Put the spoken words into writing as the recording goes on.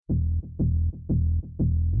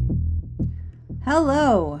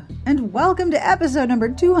Hello, and welcome to episode number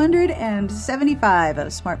 275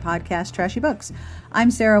 of Smart Podcast Trashy Books. I'm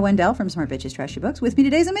Sarah Wendell from Smart Bitches Trashy Books. With me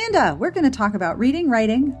today is Amanda. We're going to talk about reading,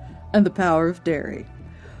 writing, and the power of dairy.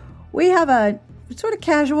 We have a sort of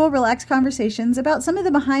casual, relaxed conversations about some of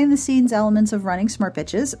the behind-the-scenes elements of running Smart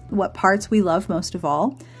Bitches, what parts we love most of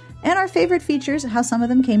all, and our favorite features, how some of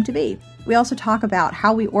them came to be. We also talk about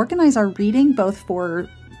how we organize our reading, both for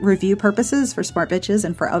review purposes for Smart Bitches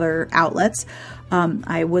and for other outlets.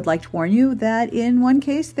 I would like to warn you that in one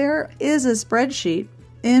case there is a spreadsheet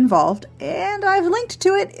involved, and I've linked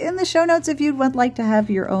to it in the show notes if you would like to have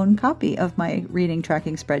your own copy of my reading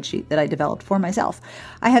tracking spreadsheet that I developed for myself.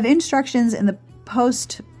 I have instructions in the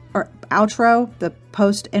post or outro. The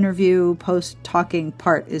post interview, post talking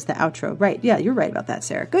part is the outro. Right. Yeah, you're right about that,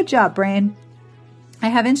 Sarah. Good job, brain. I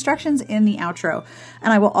have instructions in the outro,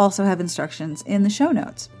 and I will also have instructions in the show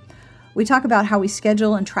notes. We talk about how we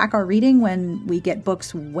schedule and track our reading when we get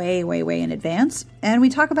books way, way, way in advance, and we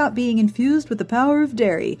talk about being infused with the power of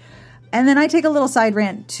dairy. And then I take a little side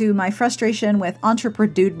rant to my frustration with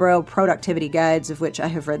Entrepreneur Bro productivity guides, of which I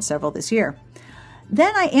have read several this year.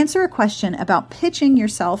 Then I answer a question about pitching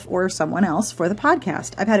yourself or someone else for the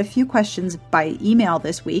podcast. I've had a few questions by email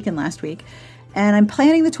this week and last week, and I'm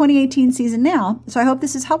planning the 2018 season now, so I hope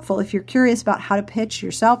this is helpful. If you're curious about how to pitch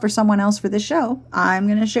yourself or someone else for this show, I'm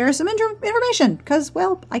going to share some information because,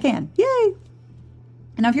 well, I can. Yay!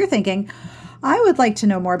 And now if you're thinking, I would like to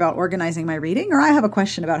know more about organizing my reading, or I have a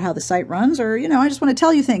question about how the site runs, or, I just want to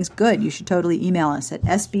tell you things, good, you should totally email us at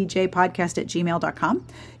sbjpodcast@gmail.com.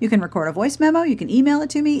 You can record a voice memo. You can email it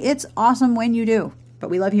to me. It's awesome when you do, but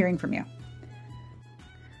we love hearing from you.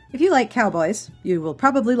 If you like cowboys, you will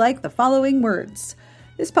probably like the following words.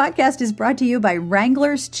 This podcast is brought to you by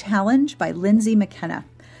Wrangler's Challenge by Lindsay McKenna.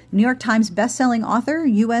 New York Times bestselling author,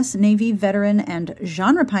 U.S. Navy veteran, and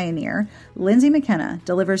genre pioneer, Lindsay McKenna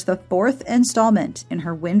delivers the fourth installment in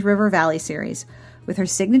her Wind River Valley series. With her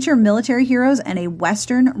signature military heroes and a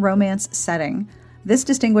Western romance setting, this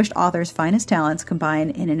distinguished author's finest talents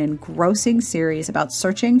combine in an engrossing series about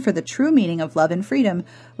searching for the true meaning of love and freedom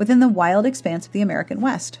within the wild expanse of the American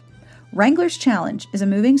West. Wrangler's Challenge is a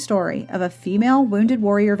moving story of a female wounded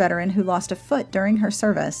warrior veteran who lost a foot during her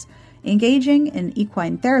service, engaging in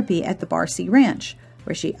equine therapy at the Barcy Ranch,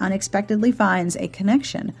 where she unexpectedly finds a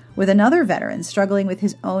connection with another veteran struggling with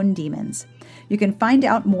his own demons. You can find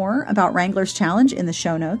out more about Wrangler's Challenge in the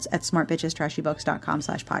show notes at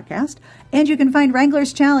smartbitchestrashybooks.com/podcast. And you can find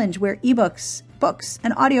Wrangler's Challenge where ebooks, books,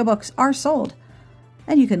 and audiobooks are sold.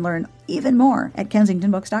 And you can learn even more at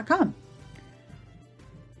kensingtonbooks.com.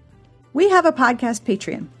 We have a podcast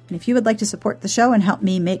Patreon. And if you would like to support the show and help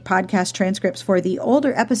me make podcast transcripts for the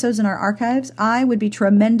older episodes in our archives, I would be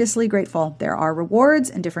tremendously grateful. There are rewards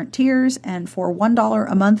and different tiers, and for $1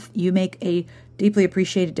 a month, you make a deeply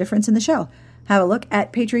appreciated difference in the show. Have a look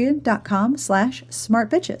at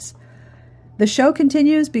patreon.com/smartbitches. The show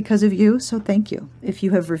continues because of you, so thank you. If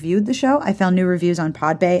you have reviewed the show, I found new reviews on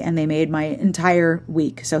Podbay, and they made my entire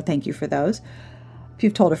week, so thank you for those. If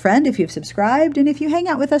you've told a friend, if you've subscribed, and if you hang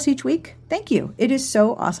out with us each week, thank you. It is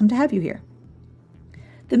so awesome to have you here.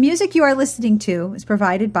 The music you are listening to is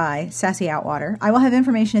provided by Sassy Outwater. I will have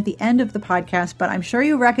information at the end of the podcast, but I'm sure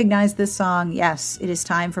you recognize this song. Yes, it is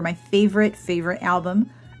time for my favorite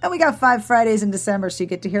album. And we got 5 Fridays in December, so you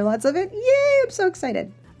get to hear lots of it. Yay, I'm so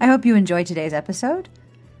excited. I hope you enjoyed today's episode.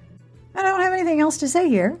 And I don't have anything else to say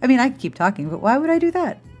here. I mean, I could keep talking, but why would I do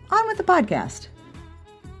that? On with the podcast.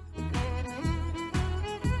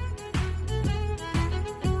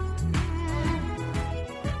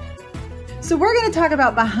 So we're going to talk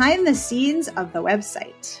about behind the scenes of the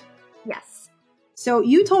website. Yes. So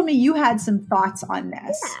you told me you had some thoughts on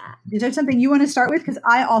this. Yeah. Is there something you want to start with? Because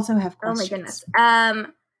I also have questions. Oh my goodness.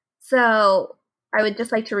 So I would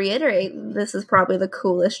just like to reiterate, this is probably the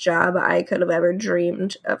coolest job I could have ever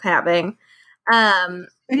dreamed of having. And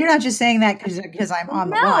you're not just saying that because I'm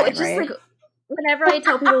on the line, No, it's just right? like whenever I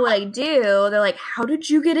tell people what I do, they're like, how did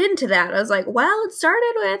you get into that? I was like, well, it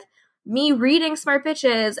started with me reading Smart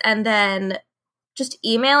Bitches and then just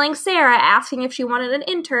emailing Sarah asking if she wanted an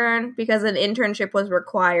intern because an internship was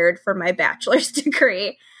required for my bachelor's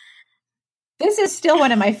degree. This is still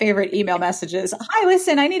one of my favorite email messages. Hi,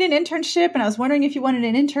 listen, I need an internship, and I was wondering if you wanted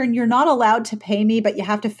an intern. You're not allowed to pay me, but you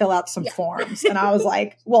have to fill out some forms. And I was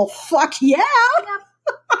like, well, fuck yeah. Yep.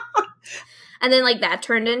 And then that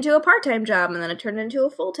turned into a part-time job, and then it turned into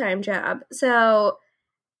a full-time job. So,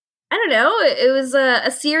 I don't know. It was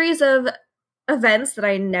a series of events that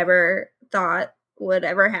I never thought would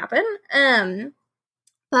ever happen.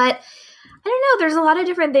 But I don't know. There's a lot of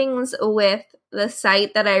different things with the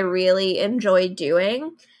site that I really enjoy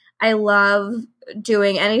doing. I love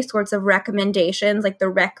doing any sorts of recommendations, like the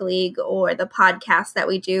Rec League or the podcast that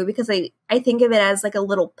we do, because I think of it as like a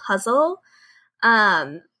little puzzle.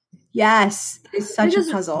 Yes, it's such a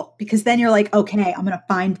puzzle, because then you're like, okay, I'm going to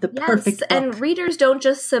find the perfect book. And readers don't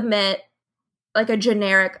just submit like a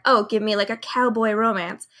generic, oh, give me like a cowboy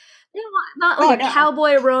romance. They want not like a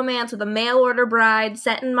cowboy romance with a mail order bride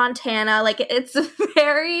set in Montana. Like, it's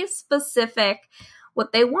very specific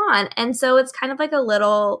what they want. And so it's kind of like a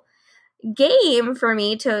little game for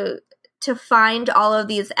me to find all of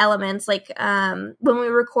these elements. Like, when we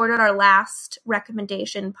recorded our last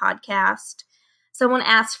recommendation podcast, someone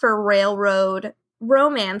asked for railroad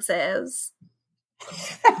romances.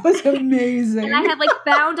 That was amazing. And I had like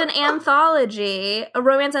found an anthology, a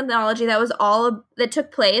romance anthology that was that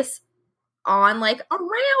took place on like a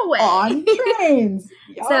railway. On trains.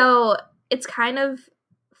 Yep. So it's kind of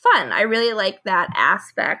fun. I really like that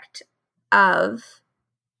aspect of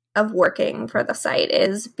working for the site,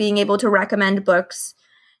 is being able to recommend books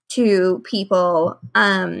to people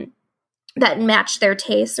that match their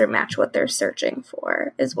tastes or match what they're searching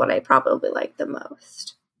for, is what I probably like the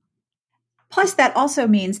most. Plus, that also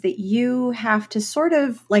means that you have to sort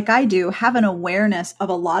of, like I do, have an awareness of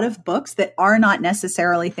a lot of books that are not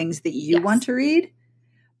necessarily things that you want to read,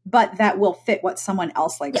 but that will fit what someone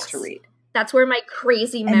else likes to read. That's where my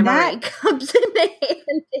crazy memory comes in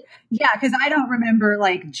handy. Yeah, because I don't remember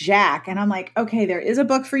like Jack, and I'm like, okay, there is a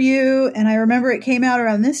book for you, and I remember it came out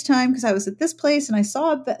around this time because I was at this place and I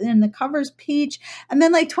saw it, and the cover's peach, and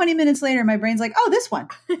then like 20 minutes later, my brain's like, oh, this one.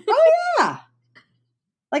 Oh yeah.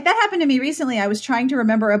 Like, that happened to me recently. I was trying to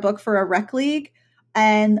remember a book for a Rec League,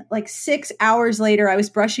 and like 6 hours later, I was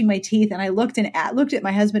brushing my teeth, and I looked at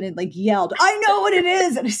my husband and like yelled, I know what it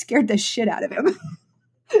is. And I scared the shit out of him.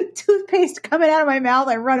 Toothpaste coming out of my mouth.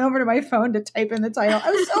 I run over to my phone to type in the title.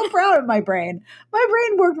 I was so proud of my brain. My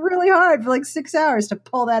brain worked really hard for like 6 hours to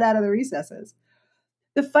pull that out of the recesses.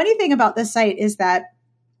 The funny thing about this site is that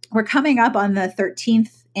we're coming up on the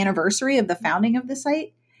 13th anniversary of the founding of the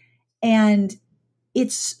site. And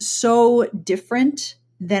it's so different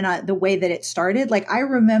than the way that it started. Like, I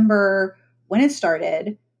remember when it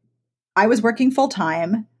started, I was working full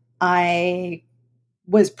time. I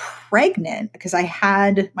was pregnant because I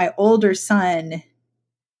had my older son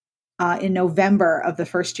in November of the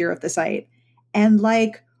first year of the site. And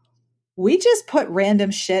like, we just put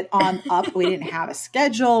random shit on up. We didn't have a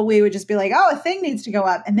schedule. We would just be like, oh, a thing needs to go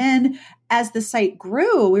up. And then as the site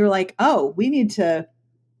grew, we were like, oh, we need to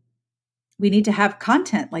have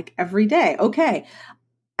content like every day. Okay.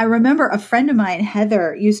 I remember a friend of mine,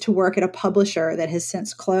 Heather, used to work at a publisher that has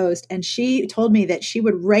since closed. And she told me that she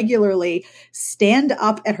would regularly stand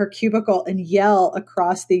up at her cubicle and yell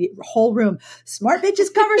across the whole room, Smart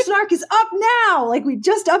Bitches Cover Snark is up now. Like, we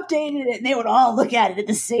just updated it, and they would all look at it at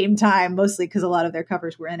the same time, mostly because a lot of their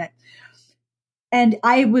covers were in it. And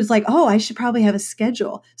I was like, oh, I should probably have a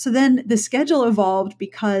schedule. So then the schedule evolved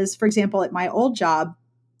because, for example, at my old job,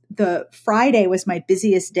 the Friday was my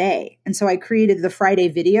busiest day. And so I created the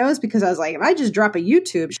Friday videos because I was like, if I just drop a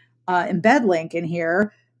YouTube embed link in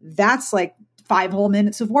here, that's like 5 whole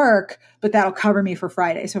minutes of work, but that'll cover me for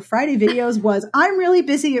Friday. So Friday videos was, I'm really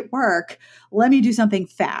busy at work. Let me do something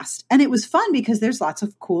fast. And it was fun because there's lots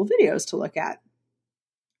of cool videos to look at.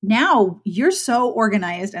 Now you're so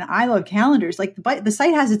organized, and I love calendars. Like, the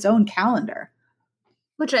site has its own calendar,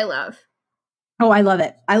 which I love. Oh, I love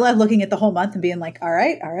it. I love looking at the whole month and being like, all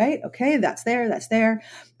right, okay, that's there. And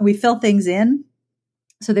we fill things in.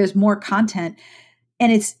 So there's more content.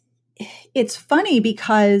 And it's funny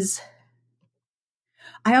because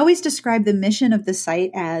I always describe the mission of the site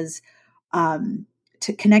as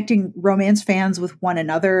to connecting romance fans with one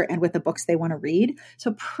another and with the books they want to read.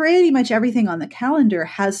 So pretty much everything on the calendar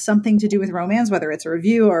has something to do with romance, whether it's a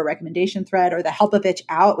review or a recommendation thread or the Help a Bitch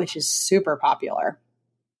Out, which is super popular.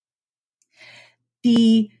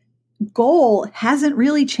 The goal hasn't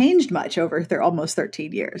really changed much over almost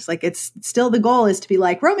 13 years. Like, it's still, the goal is to be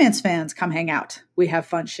like, romance fans, come hang out. We have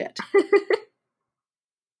fun shit.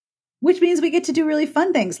 Which means we get to do really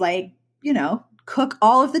fun things like, cook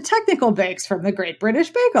all of the technical bakes from the Great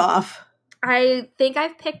British Bake Off. I think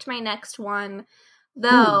I've picked my next one,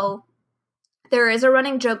 though. There is a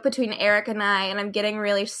running joke between Eric and I, and I'm getting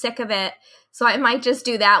really sick of it. So I might just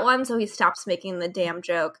do that one so he stops making the damn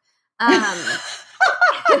joke.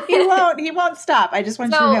 He won't stop. I just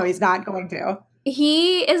want you to know he's not going to.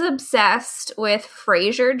 He is obsessed with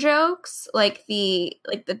Frasier jokes, like the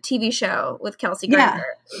TV show with Kelsey Grammer.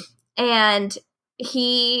 Yeah. And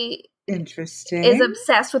he is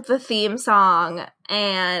obsessed with the theme song,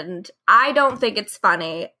 and I don't think it's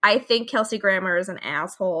funny. I think Kelsey Grammer is an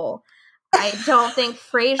asshole. I don't think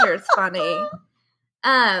Frasier's funny.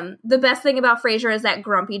 The best thing about Frasier is that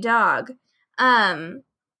grumpy dog.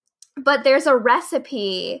 But there's a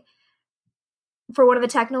recipe for one of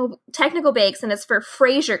the technical bakes, and it's for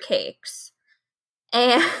Frasier cakes.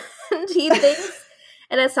 And he thinks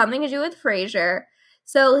it has something to do with Frasier.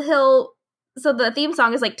 So the theme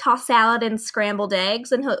song is like toss salad and scrambled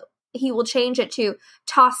eggs, and he will change it to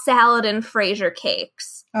toss salad and Frasier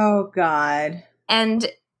cakes. Oh, God. And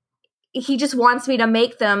he just wants me to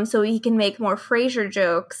make them so he can make more Frasier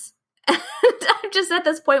jokes. And I'm just at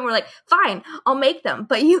this point where like, fine, I'll make them,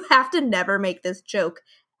 but you have to never make this joke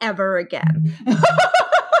ever again.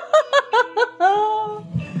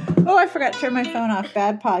 Oh, I forgot to turn my phone off.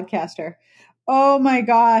 Bad podcaster. Oh my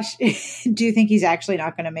gosh. Do you think he's actually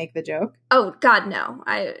not going to make the joke? Oh God, no.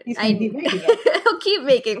 He's going to keep making it. He'll keep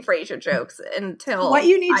making Frasier jokes until what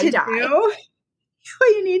you need I to die. What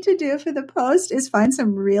you need to do for the post is find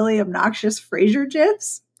some really obnoxious Frasier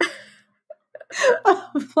gifs.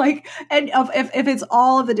 If it's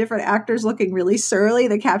all of the different actors looking really surly,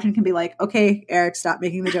 the caption can be like, "Okay, Eric, stop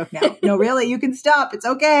making the joke now." No, really, you can stop. It's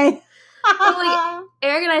okay. Well,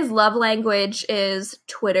 Eric and I's love language is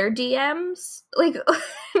Twitter DMs. Like,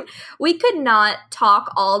 we could not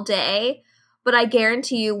talk all day, but I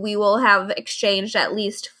guarantee you we will have exchanged at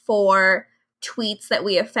least 4 tweets that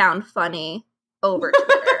we have found funny over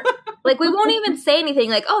Twitter. Like, we won't even say anything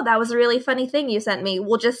like, "Oh, that was a really funny thing you sent me."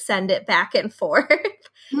 We'll just send it back and forth.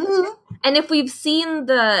 Mm-hmm. And if we've seen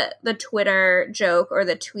the Twitter joke or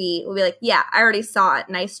the tweet, we'll be like, "Yeah, I already saw it.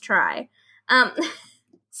 Nice try."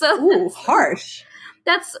 Ooh, harsh.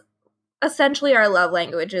 That's essentially our love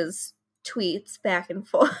language is tweets back and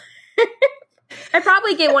forth. I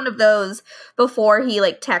probably get one of those before he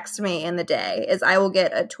like texts me in the day. Is I will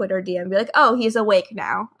get a Twitter DM and be like, "Oh, he's awake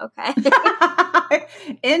now." Okay.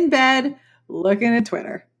 In bed, looking at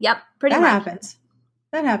Twitter. Yep, pretty much.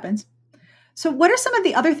 That happens. So what are some of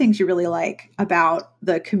the other things you really like about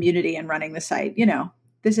the community and running the site? You know,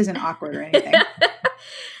 this isn't awkward or anything.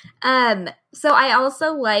 So I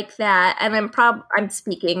also like that, and I'm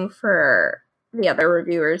speaking for the other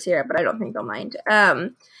reviewers here, but I don't think they'll mind.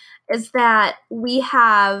 Is that we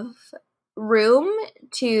have room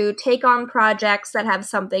to take on projects that have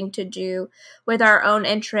something to do with our own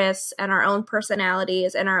interests and our own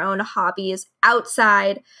personalities and our own hobbies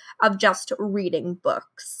outside of just reading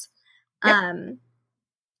books. Yep.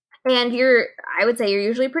 And I would say you're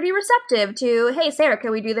usually pretty receptive to, "Hey, Sarah,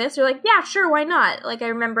 can we do this?" You're like, "Yeah, sure, why not?" Like, I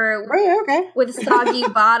remember with Soggy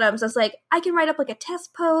Bottoms, I was like, "I can write up like a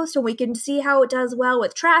test post and we can see how it does well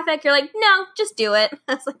with traffic." You're like, "No, just do it."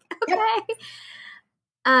 I was like, "Okay."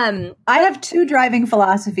 Yep. I have 2 driving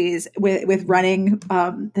philosophies with running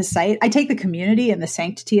the site. I take the community and the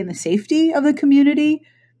sanctity and the safety of the community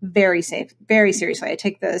very seriously. I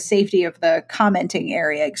take the safety of the commenting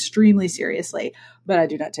area extremely seriously, but I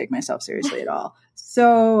do not take myself seriously at all.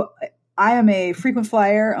 So I am a frequent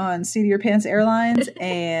flyer on Seat of Your Pants Airlines,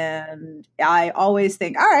 and I always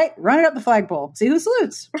think, all right, run it up the flagpole, see who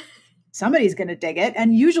salutes. Somebody's going to dig it.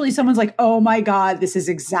 And usually someone's like, "Oh my God, this is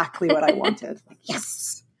exactly what I wanted."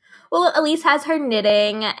 Yes. Well, Elise has her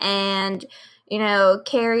knitting, and,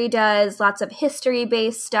 Carrie does lots of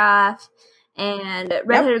history-based stuff. And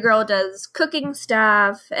Redheaded Girl does cooking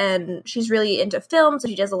stuff, and she's really into film, so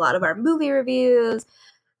she does a lot of our movie reviews.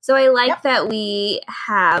 So I like that we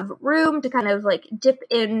have room to kind of like dip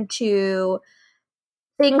into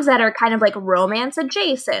things that are kind of like romance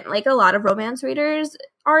adjacent. Like, a lot of romance readers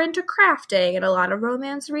are into crafting, and a lot of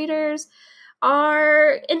romance readers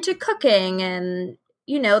are into cooking, and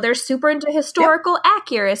they're super into historical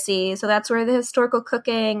accuracy. So that's where the historical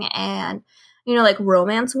cooking and like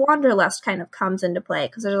Romance Wanderlust kind of comes into play,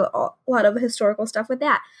 because there's a lot of historical stuff with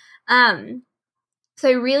that. So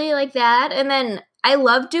I really like that. And then I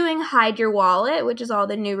love doing Hide Your Wallet, which is all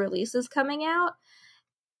the new releases coming out.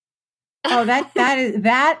 Oh,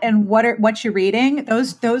 that and what you're reading?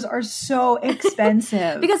 Those are so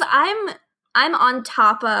expensive. Because I'm on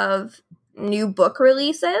top of new book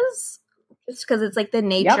releases, just because it's like the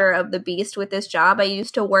nature of the beast with this job. I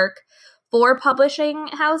used to work for publishing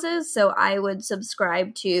houses, so I would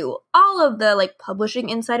subscribe to all of the like Publishing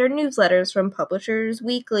Insider newsletters from Publishers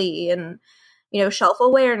Weekly and Shelf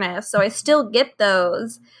Awareness. So I still get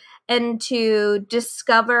those, and to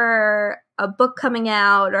discover a book coming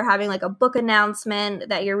out or having like a book announcement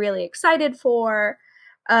that you're really excited for,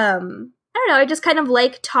 I don't know, I just kind of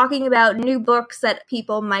like talking about new books that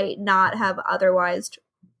people might not have otherwise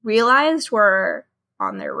realized were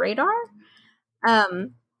on their radar.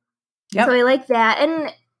 So I like that.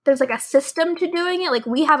 And there's like a system to doing it. Like,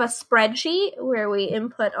 we have a spreadsheet where we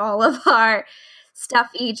input all of our stuff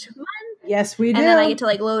each month. Yes, we do. And then I get to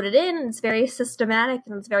like load it in, and it's very systematic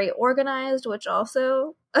and it's very organized, which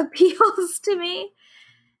also appeals to me.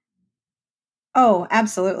 Oh,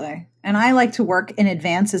 absolutely. And I like to work in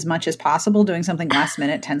advance as much as possible. Doing something last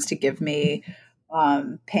minute tends to give me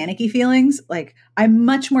panicky feelings. Like I'm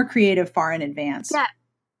much more creative far in advance. Yeah.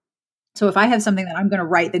 So if I have something that I'm going to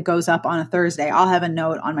write that goes up on a Thursday, I'll have a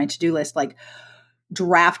note on my to-do list like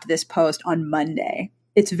draft this post on Monday.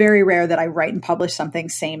 It's very rare that I write and publish something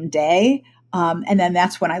same day. And then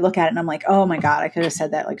that's when I look at it and I'm like, oh my God, I could have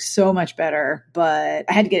said that like so much better, but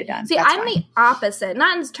I had to get it done. See, I'm the opposite,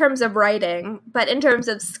 not in terms of writing, but in terms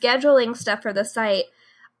of scheduling stuff for the site.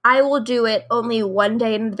 I will do it only one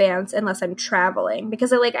day in advance unless I'm traveling,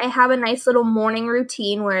 because I have a nice little morning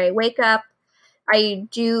routine where I wake up, I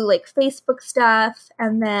do like Facebook stuff,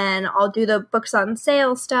 and then I'll do the books on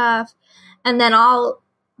sale stuff, and then I'll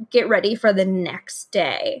get ready for the next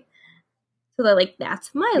day. So that like that's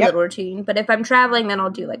my little routine. But if I'm traveling, then I'll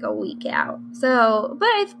do like a week out. So, but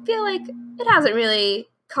I feel like it hasn't really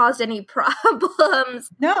caused any problems.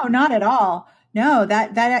 No, not at all. No,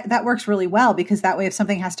 that works really well, because that way if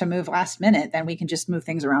something has to move last minute, then we can just move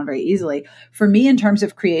things around very easily. For me, in terms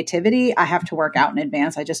of creativity, I have to work out in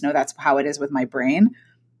advance. I just know that's how it is with my brain.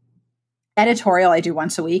 Editorial, I do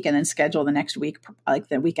once a week and then schedule the next week, like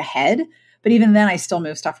the week ahead. But even then I still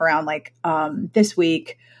move stuff around. Like this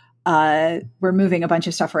week, we're moving a bunch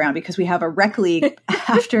of stuff around because we have a rec league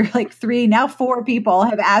after like 4 people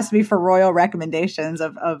have asked me for royal recommendations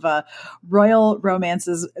of royal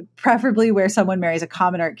romances, preferably where someone marries a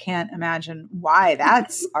commoner. Can't imagine why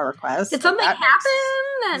that's our request. Did something happen?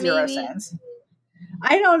 That zero sense.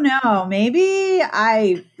 I don't know. Maybe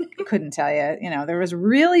I couldn't tell you. You know, there was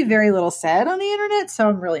really very little said on the internet, so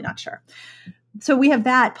I'm really not sure. So we have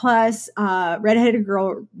that. Plus, Redheaded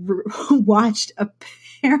Girl watched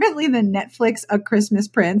apparently the Netflix A Christmas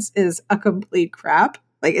Prince is a complete crap.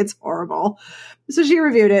 Like, it's horrible. So she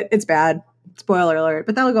reviewed it. It's bad. Spoiler alert.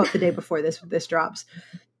 But that'll go up the day before this drops.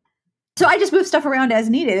 So I just move stuff around as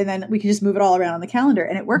needed, and then we can just move it all around on the calendar.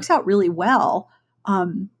 And it works out really well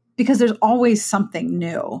because there's always something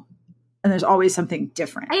new and there's always something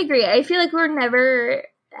different. I agree. I feel like we're never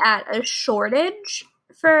at a shortage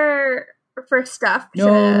for stuff to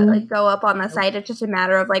like go up on the site. It's just a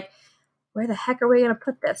matter of like, where the heck are we going to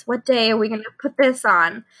put this? What day are we going to put this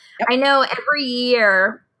on? Yep. I know every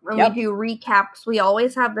year when we do recaps, we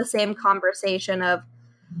always have the same conversation of,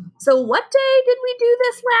 so what day did we do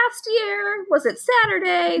this last year? Was it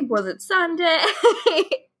Saturday? Was it Sunday?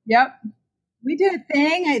 Yep. We did a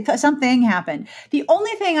thing. Something happened. The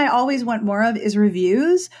only thing I always want more of is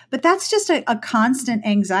reviews, but that's just a constant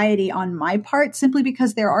anxiety on my part, simply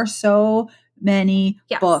because there are so many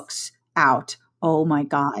books out. Oh my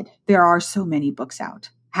God. There are so many books out.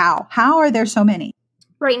 How are there so many?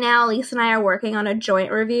 Right now, Lisa and I are working on a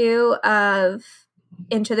joint review of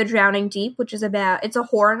Into the Drowning Deep, which is it's a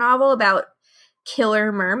horror novel about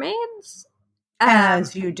killer mermaids.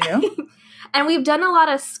 As you do. And we've done a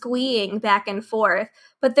lot of squeeing back and forth,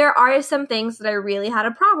 but there are some things that I really had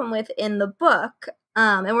a problem with in the book.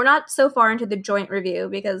 And we're not so far into the joint review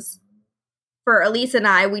because for Elise and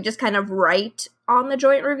I, we just kind of write on the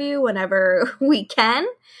joint review whenever we can.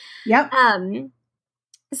 Yep.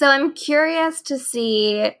 So I'm curious to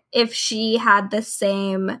see if she had the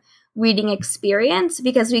same reading experience,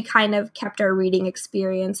 because we kind of kept our reading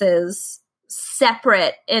experiences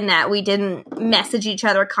separate in that we didn't message each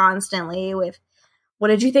other constantly with, what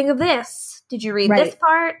did you think of this? Did you read this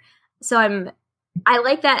part? So I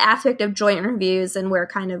like that aspect of joint reviews, and where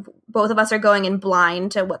kind of both of us are going in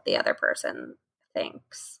blind to what the other person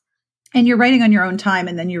thinks. And you're writing on your own time,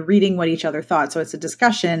 and then you're reading what each other thought. So it's a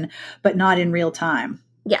discussion, but not in real time.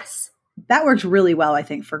 Yes. That works really well, I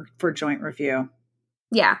think, for joint review.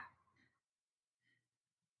 Yeah.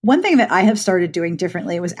 One thing that I have started doing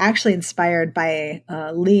differently was actually inspired by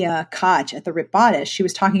Leah Koch at the Rip Bodice. She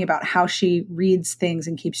was talking about how she reads things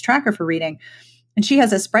and keeps track of her reading. And she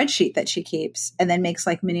has a spreadsheet that she keeps and then makes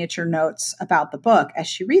like miniature notes about the book as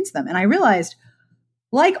she reads them. And I realized,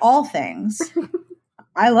 like all things,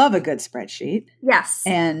 I love a good spreadsheet. Yes.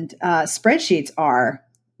 And spreadsheets are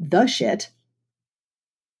the shit.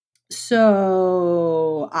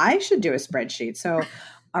 So I should do a spreadsheet. So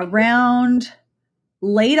around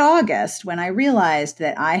late August, when I realized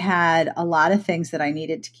that I had a lot of things that I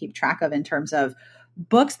needed to keep track of in terms of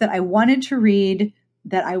books that I wanted to read,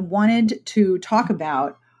 that I wanted to talk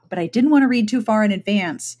about, but I didn't want to read too far in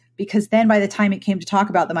advance, because then by the time it came to talk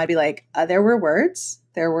about them, I'd be like, there were words,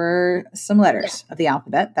 there were some letters of the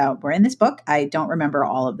alphabet that were in this book. I don't remember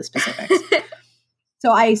all of the specifics.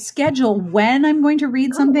 So I schedule when I'm going to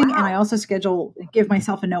read something, wow. and I also give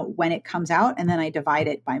myself a note when it comes out, and then I divide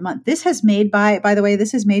it by month. This has made, by the way,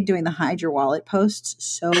 this has made doing the hide your wallet posts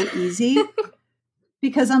so easy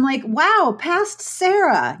because I'm like, wow, past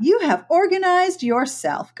Sarah, you have organized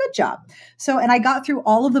yourself. Good job. So, and I got through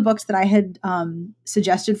all of the books that I had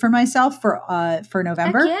suggested for myself for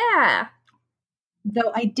November. Heck yeah.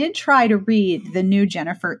 Though I did try to read the new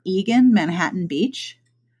Jennifer Egan, Manhattan Beach.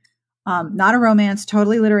 Not a romance,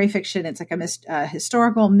 totally literary fiction. It's like a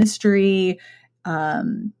historical mystery, a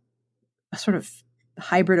sort of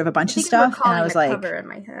hybrid of a bunch of stuff. And I was like, cover in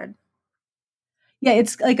my head. Yeah,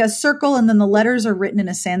 it's like a circle, and then the letters are written in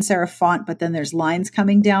a sans serif font, but then there's lines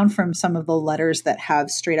coming down from some of the letters that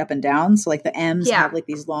have straight up and down. So like the M's have like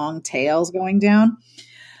these long tails going down.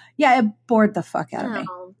 Yeah, it bored the fuck out of me.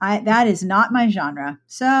 That is not my genre.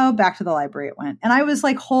 So back to the library it went. And I was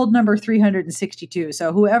like hold number 362.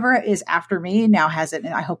 So whoever is after me now has it,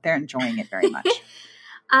 and I hope they're enjoying it very much.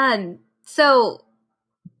 So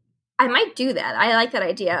I might do that. I like that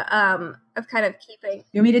idea of kind of keeping.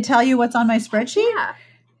 You want me to tell you what's on my spreadsheet? Yeah.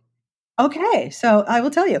 Okay, so I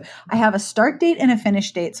will tell you. I have a start date and a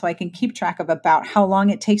finish date so I can keep track of about how long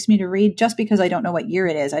it takes me to read. Just because I don't know what year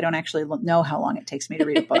it is, I don't actually know how long it takes me to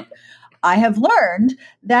read a book. I have learned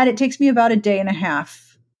that it takes me about a day and a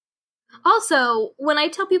half. Also, when I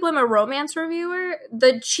tell people I'm a romance reviewer,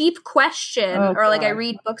 the cheap question, or like I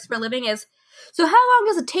read books for a living, is, so how long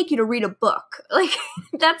does it take you to read a book? Like,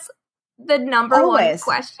 that's the number one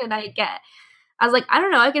question I get. I was like, I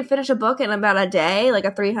don't know, I can finish a book in about a day, like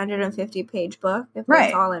a 350-page book, if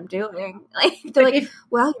that's all I'm doing. Like, they're like,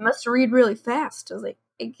 well, you must read really fast. I was like,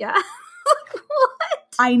 yeah. Like, what?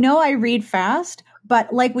 I know I read fast,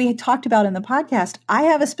 but like we had talked about in the podcast, I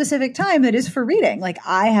have a specific time that is for reading. Like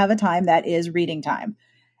I have a time that is reading time.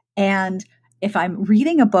 And if I'm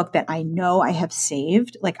reading a book that I know I have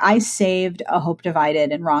saved, like I saved A Hope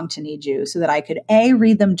Divided and Wrong to Need You so that I could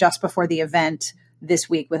read them just before the event this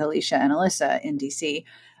week with Alicia and Alyssa in DC.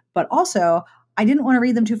 But also I didn't want to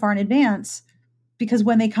read them too far in advance because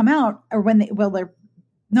when they come out or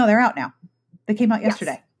they're out now. They came out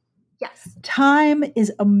yesterday. Yes. Time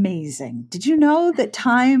is amazing. Did you know that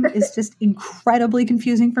time is just incredibly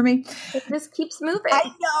confusing for me? It just keeps moving.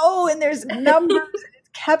 I know. And there's numbers and it's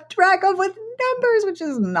kept track of with numbers, which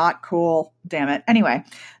is not cool. Damn it. Anyway,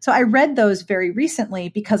 so I read those very recently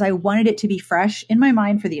because I wanted it to be fresh in my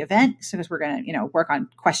mind for the event. So because we're going to, work on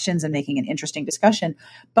questions and making an interesting discussion,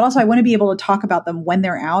 but also I want to be able to talk about them when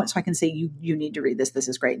they're out. So I can say, you need to read this. This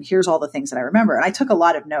is great. And here's all the things that I remember. And I took a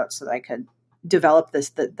lot of notes so that I could develop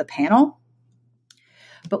the panel.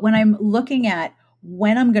 But when I'm looking at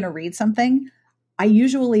when I'm going to read something, I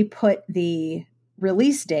usually put the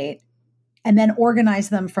release date and then organize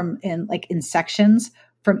them in sections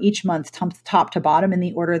from each month, top to bottom, in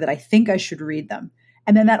the order that I think I should read them.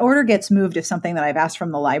 And then that order gets moved if something that I've asked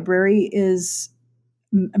from the library is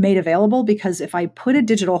made available, because if I put a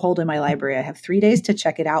digital hold in my library, I have 3 days to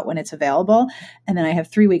check it out when it's available. And then I have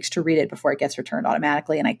 3 weeks to read it before it gets returned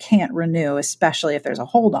automatically. And I can't renew, especially if there's a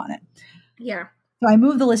hold on it. Yeah. So I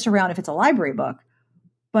move the list around if it's a library book,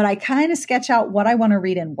 but I kind of sketch out what I want to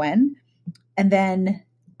read and when. And then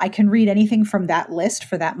I can read anything from that list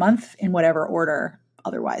for that month in whatever order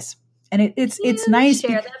otherwise. And it's nice.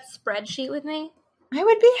 Share that spreadsheet with me. I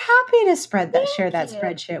would be happy to share that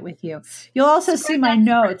spreadsheet with you. You'll also see my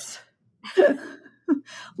notes.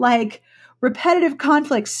 Like repetitive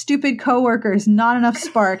conflicts, stupid coworkers, not enough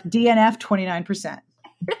spark, DNF 29%.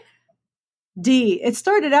 D, it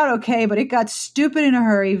started out okay, but it got stupid in a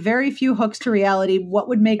hurry. Very few hooks to reality.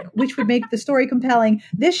 Which would make the story compelling.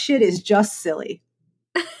 This shit is just silly.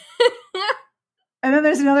 And then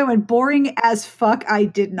there's another one, boring as fuck. I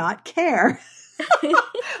did not care.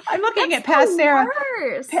 I'm looking at past Sarah.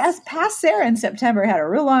 Past Sarah in September had a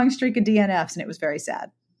real long streak of DNFs, and it was very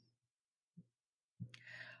sad.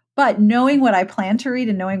 But knowing what I plan to read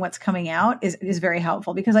and knowing what's coming out is very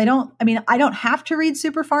helpful, because I don't have to read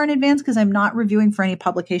super far in advance because I'm not reviewing for any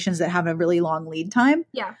publications that have a really long lead time.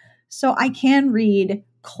 Yeah. So I can read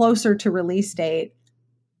closer to release date,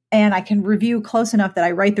 and I can review close enough that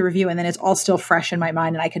I write the review and then it's all still fresh in my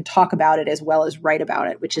mind and I can talk about it as well as write about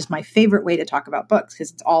it, which is my favorite way to talk about books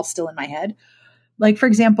because it's all still in my head. Like, for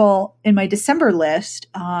example, in my December list,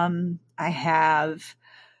 I have,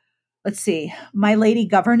 let's see, My Lady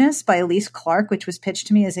Governess by Elise Clark, which was pitched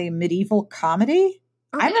to me as a medieval comedy.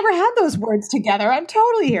 Okay. I've never had those words together. I'm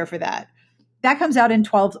totally here for that. That comes out on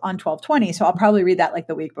 12/20, so I'll probably read that like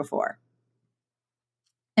the week before.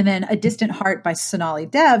 And then A Distant Heart by Sonali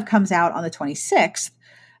Dev comes out on the 26th,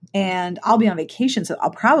 and I'll be on vacation, so I'll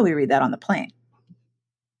probably read that on the plane.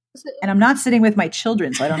 And I'm not sitting with my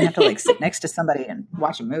children, so I don't have to like sit next to somebody and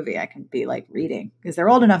watch a movie. I can be like reading because they're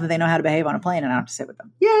old enough that they know how to behave on a plane and I don't have to sit with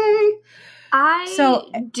them. Yay!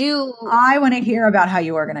 I want to hear about how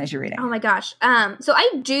you organize your reading. Oh my gosh. So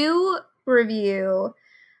I do review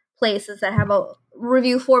places that have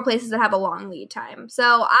four places that have a long lead time. So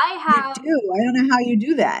I have. You do. I don't know how you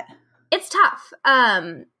do that. It's tough.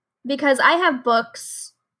 Because I have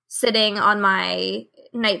books sitting on my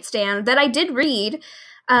nightstand that I did read,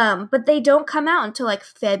 but they don't come out until like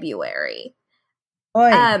February.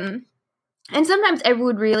 Oy. And sometimes I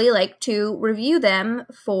would really like to review them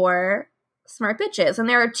for Smart Bitches. And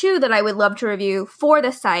there are two that I would love to review for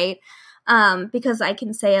the site, because I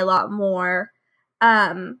can say a lot more.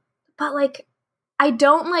 But like, I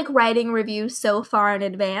don't like writing reviews so far in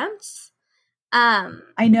advance.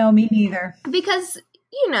 I know, me neither. Because,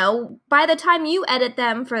 by the time you edit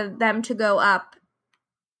them for them to go up,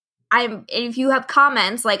 if you have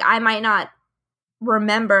comments, like I might not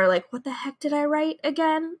remember, like, what the heck did I write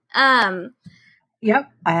again?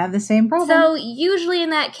 Yep, I have the same problem. So usually in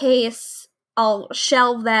that case, I'll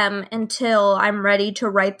shelve them until I'm ready to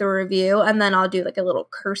write the review, and then I'll do like a little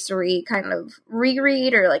cursory kind of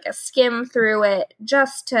reread or like a skim through it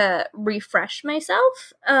just to refresh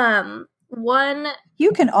myself.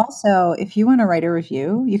 You can also, if you want to write a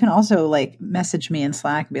review, you can also like message me in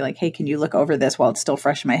Slack and be like, hey, can you look over this while it's still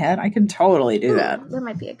fresh in my head? I can totally do that. That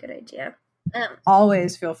might be a good idea.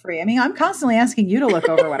 Always feel free. I mean, I'm constantly asking you to look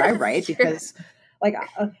over what I write because I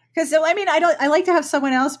like to have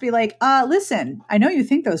someone else be like, listen, I know you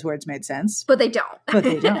think those words made sense. But they don't. But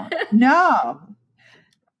they don't. No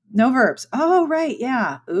verbs. Oh, right.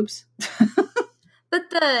 Yeah. Oops. But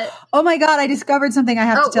oh my God, I discovered something I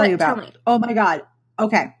have to tell you about. Tell me. Oh my God.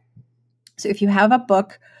 Okay. So if you have a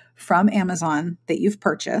book from Amazon that you've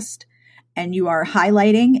purchased and you are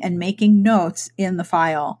highlighting and making notes in the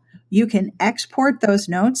file, you can export those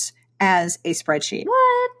notes as a spreadsheet.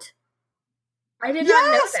 What? I did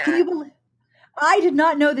not know that. Can you believe? I did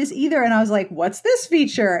not know this either. And I was like, what's this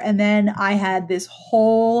feature? And then I had this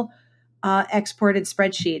whole exported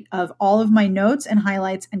spreadsheet of all of my notes and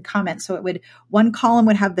highlights and comments. So one column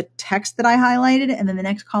would have the text that I highlighted, and then the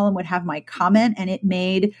next column would have my comment, and it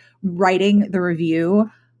made writing the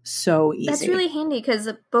review so easy. That's really handy because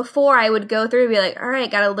before I would go through and be like, all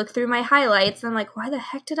right, got to look through my highlights. And I'm like, why the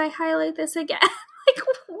heck did I highlight this again? Like,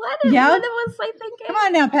 what was I thinking? Come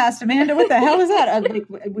on now, past Amanda. What the hell is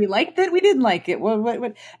that? We liked it. We didn't like it.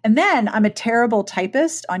 What? And then I'm a terrible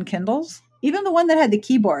typist on Kindles. Even the one that had the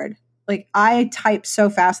keyboard. Like, I type so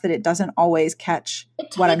fast that it doesn't always catch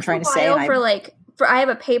what I'm trying to say. I have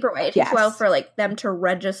a paperweight. It takes a while for like them to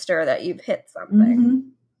register that you've hit something. Mm-hmm.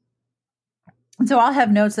 And so I'll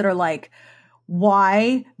have notes that are like,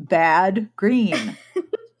 why bad green?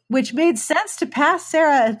 Which made sense to past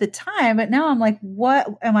Sarah at the time, but now I'm like, what?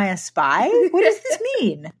 Am I a spy? What does this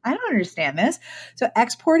mean? I don't understand this. So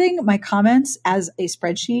exporting my comments as a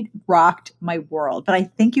spreadsheet rocked my world, but I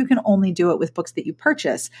think you can only do it with books that you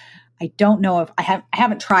purchase. I don't know if I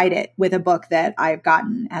haven't tried it with a book that I've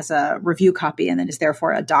gotten as a review copy and then is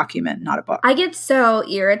therefore a document, not a book. I get so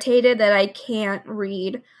irritated that I can't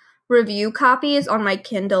read review copies on my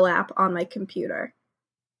Kindle app on my computer.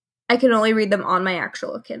 I can only read them on my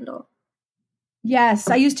actual Kindle. Yes,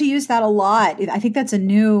 I used to use that a lot. I think that's a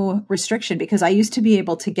new restriction because I used to be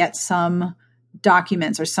able to get some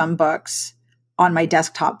documents or some books on my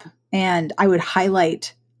desktop and I would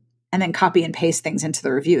highlight and then copy and paste things into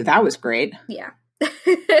the review. That was great. Yeah.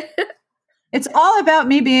 It's all about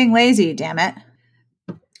me being lazy, damn it.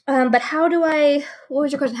 But what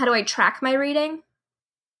was your question? How do I track my reading?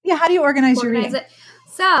 Yeah, how do you organize your reading? It?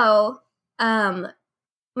 So,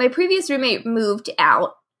 my previous roommate moved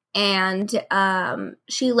out and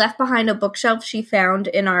she left behind a bookshelf she found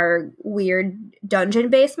in our weird dungeon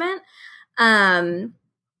basement. And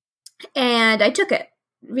I took it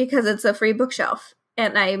because it's a free bookshelf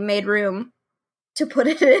and I made room to put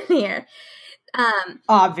it in here.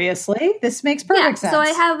 Obviously, this makes perfect sense. So I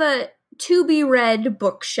have a to be read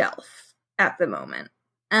bookshelf at the moment.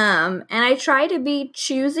 And I try to be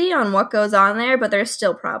choosy on what goes on there, but there's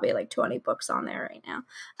still probably like 20 books on there right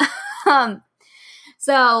now.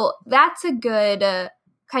 So that's a good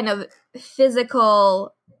kind of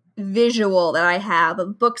physical visual that I have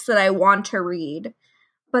of books that I want to read.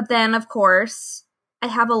 But then, of course, I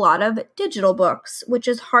have a lot of digital books, which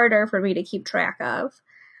is harder for me to keep track of.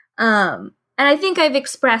 And I think I've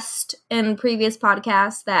expressed in previous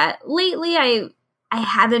podcasts that lately I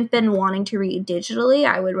haven't been wanting to read digitally.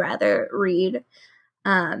 I would rather read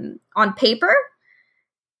on paper.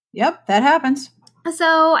 Yep, that happens.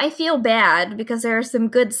 So I feel bad because there's some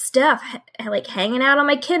good stuff like hanging out on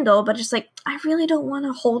my Kindle, but just like I really don't want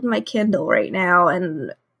to hold my Kindle right now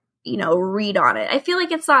and read on it. I feel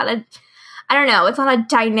like it's not I don't know, it's not a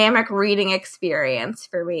dynamic reading experience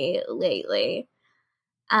for me lately.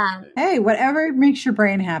 Hey, whatever makes your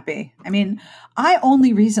brain happy. I mean, I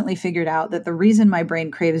only recently figured out that the reason my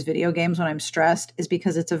brain craves video games when I'm stressed is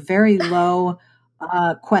because it's a very low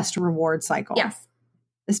quest reward cycle. Yes.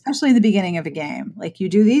 Especially in the beginning of a game. Like you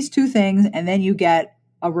do these two things and then you get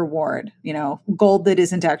a reward, gold that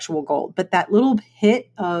isn't actual gold. But that little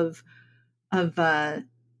hit of serotonin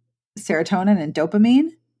and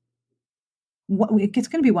dopamine, it's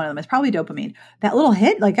going to be one of them. It's probably dopamine. That little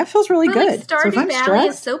hit, like that feels really good. Like Stardew Valley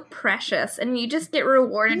is so precious and you just get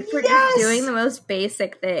rewarded for just doing the most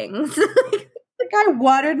basic things. Like I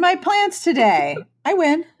watered my plants today. I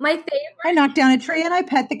win. My favorite. I knocked down a tree and I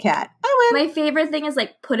pet the cat. I win. My favorite thing is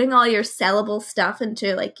like putting all your sellable stuff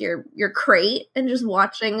into like your crate and just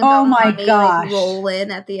watching the money like roll in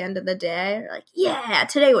at the end of the day. You're like, yeah,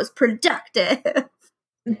 today was productive.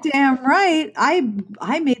 Damn right.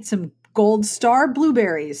 I made some gold star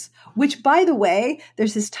blueberries, which by the way,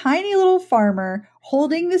 there's this tiny little farmer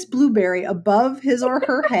holding this blueberry above his or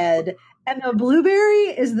her head. And the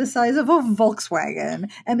blueberry is the size of a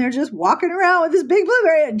Volkswagen. And they're just walking around with this big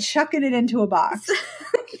blueberry and chucking it into a box.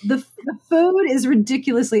 The food is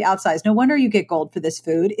ridiculously outsized. No wonder you get gold for this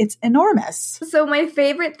food. It's enormous. So my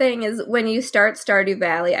favorite thing is when you start Stardew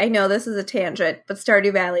Valley. I know this is a tangent, but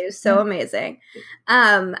Stardew Valley is so amazing.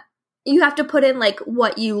 You have to put in like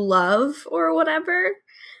what you love or whatever.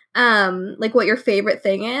 Like what your favorite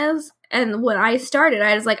thing is. And when I started,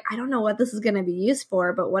 I was like, I don't know what this is going to be used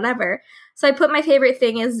for, but whatever. So I put my favorite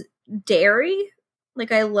thing is dairy.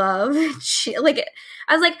 Like I love, like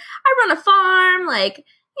I was like, I run a farm, like,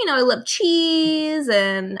 I love cheese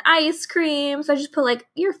and ice cream. So I just put like,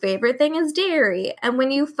 your favorite thing is dairy. And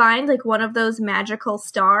when you find like one of those magical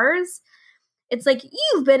stars, it's like,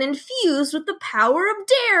 you've been infused with the power of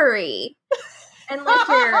dairy. And like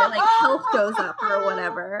your like health goes up or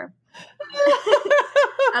whatever.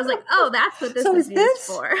 I was like, oh, that's what this is used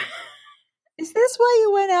for. Is this why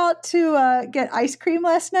you went out to get ice cream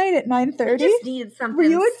last night at 9:30? I just needed something. Were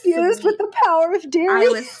you infused with the power of dairy? I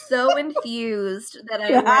was so infused that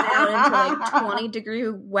I went out into like 20-degree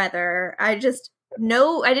weather. I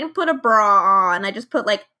didn't put a bra on. I just put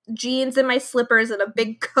like jeans and my slippers and a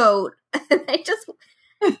big coat. And I just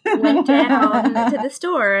went down to the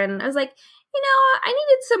store and I was like, I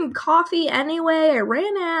needed some coffee anyway. I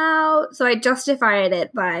ran out. So I justified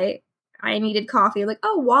it by I needed coffee. I'm like,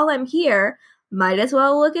 oh, while I'm here, might as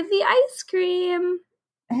well look at the ice cream.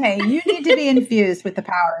 Hey, you need to be infused with the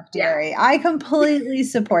power of dairy. Yeah. I completely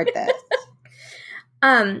support this.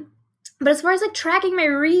 But as far as like tracking my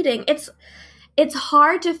reading, it's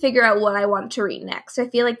hard to figure out what I want to read next. I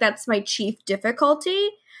feel like that's my chief difficulty.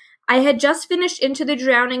 I had just finished Into the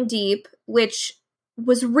Drowning Deep, which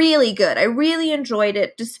was really good. I really enjoyed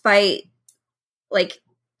it despite like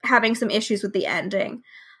having some issues with the ending.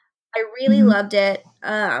 I really loved it.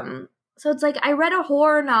 So it's like I read a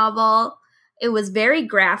horror novel. It was very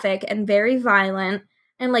graphic and very violent.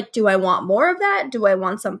 And like, do I want more of that? Do I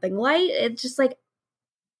want something light? It's just like,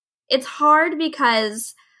 it's hard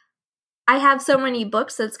because I have so many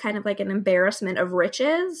books that's kind of like an embarrassment of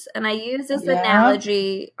riches. And I used this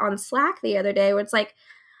analogy on Slack the other day where it's like,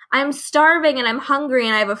 I'm starving and I'm hungry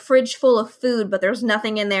and I have a fridge full of food, but there's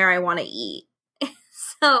nothing in there I want to eat.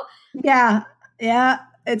 So yeah.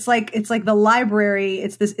 It's like the library.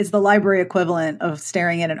 It's the library equivalent of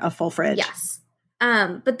staring at a full fridge. Yes.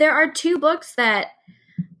 But there are two books that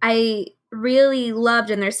I really loved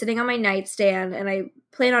and they're sitting on my nightstand and I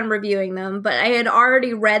plan on reviewing them, but I had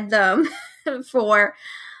already read them for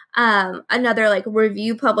another like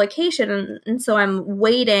review publication. And so I'm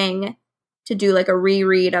waiting to do like a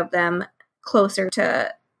reread of them closer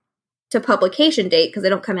to publication date because they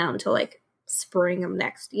don't come out until like spring of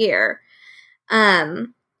next year. So I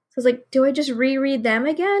was like, do I just reread them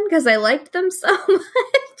again because I liked them so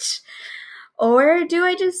much? Or do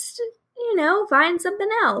I just, find something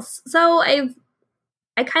else? So I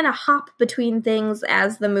kind of hop between things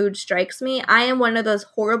as the mood strikes me. I am one of those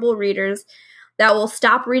horrible readers that will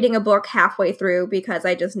stop reading a book halfway through because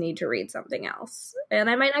I just need to read something else. And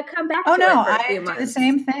I might not come back to it for a few months. I do the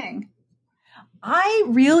same thing. I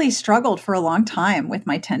really struggled for a long time with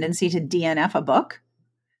my tendency to DNF a book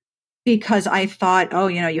because I thought, oh,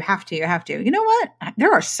 you have to. You know what?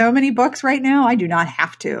 There are so many books right now. I do not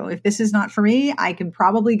have to. If this is not for me, I can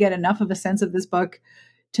probably get enough of a sense of this book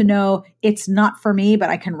to know it's not for me, but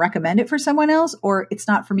I can recommend it for someone else, or it's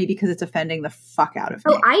not for me because it's offending the fuck out of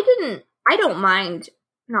me. Oh, I didn't I don't mind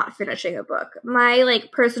not finishing a book. My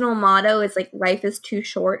like personal motto is like life is too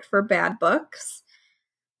short for bad books.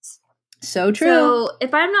 So true. So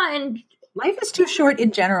if I'm not in life is too short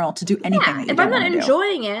in general to do anything that you if don't I'm not want to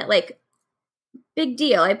enjoying it, like big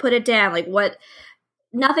deal. I put it down. Like what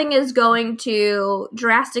nothing is going to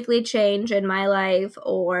drastically change in my life,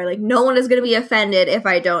 or like no one is going to be offended if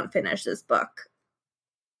I don't finish this book.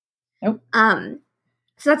 Nope.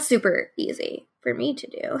 So that's super easy for me to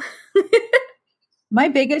do. My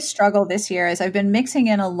biggest struggle this year is I've been mixing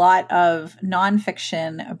in a lot of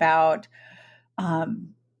nonfiction about,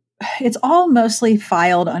 it's all mostly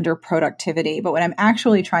filed under productivity, but what I'm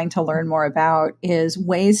actually trying to learn more about is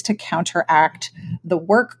ways to counteract the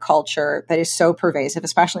work culture that is so pervasive,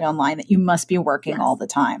 especially online, that you must be working all the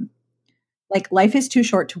time. Like life is too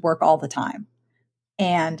short to work all the time.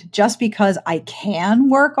 And just because I can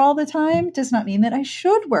work all the time does not mean that I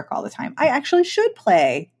should work all the time. I actually should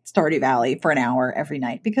play Stardew Valley for an hour every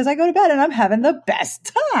night because I go to bed and I'm having the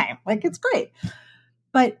best time. Like it's great.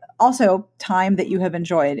 But also time that you have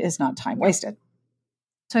enjoyed is not time wasted.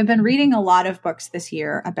 So I've been reading a lot of books this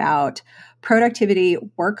year about productivity,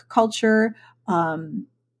 work culture,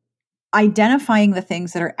 identifying the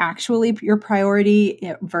things that are actually your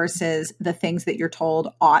priority versus the things that you're told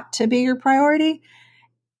ought to be your priority.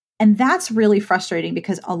 And that's really frustrating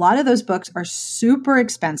because a lot of those books are super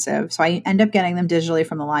expensive. So I end up getting them digitally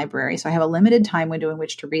from the library. So I have a limited time window in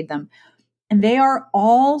which to read them. And they are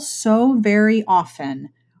all so very often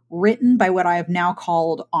written by what I have now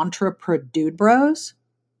called entrepreneur bros.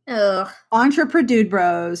 Ugh. Entrepreneur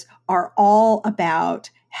bros are all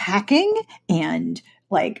about hacking and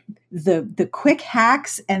like the quick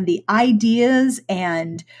hacks and the ideas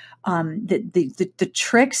and the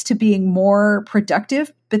tricks to being more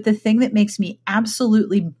productive. But the thing that makes me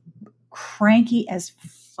absolutely cranky as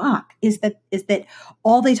fuck is that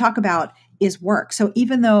all they talk about is work. So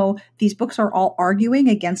even though these books are all arguing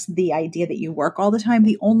against the idea that you work all the time,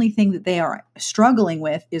 the only thing that they are struggling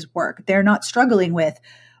with is work. They're not struggling with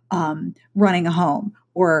running a home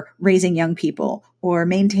or raising young people or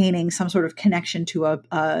maintaining some sort of connection to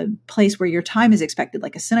a place where your time is expected,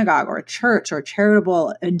 like a synagogue or a church or a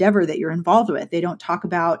charitable endeavor that you're involved with. They don't talk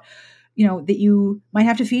about, that you might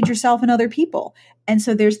have to feed yourself and other people. And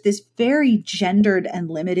so there's this very gendered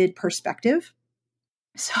and limited perspective.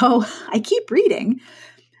 So I keep reading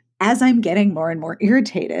as I'm getting more and more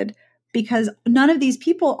irritated because none of these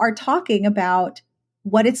people are talking about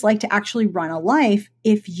what it's like to actually run a life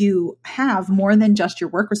if you have more than just your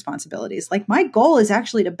work responsibilities. Like my goal is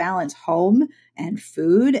actually to balance home and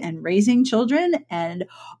food and raising children and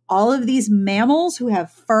all of these mammals who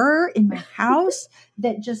have fur in my house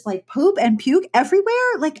that just like poop and puke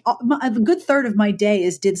everywhere. Like a good third of my day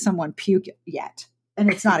is, did someone puke yet?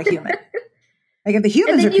 And it's not a human. Like if the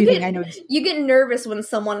humans are puking, I know. You get nervous when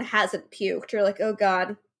someone hasn't puked. You're like, oh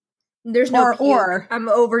God. There's no puke. Or I'm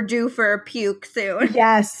overdue for a puke soon.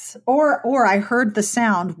 Yes. Or I heard the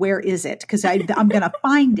sound. Where is it? Because I'm going to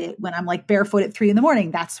find it when I'm like barefoot at 3 a.m.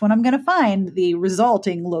 That's when I'm going to find the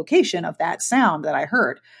resulting location of that sound that I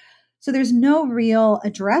heard. So there's no real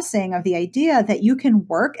addressing of the idea that you can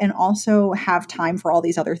work and also have time for all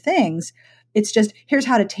these other things. It's just, here's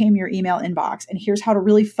how to tame your email inbox. And here's how to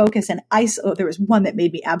really focus and isolate. There was one that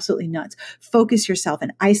made me absolutely nuts. Focus yourself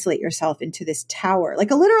and isolate yourself into this tower,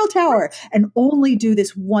 like a literal tower, and only do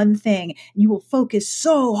this one thing. And you will focus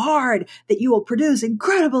so hard that you will produce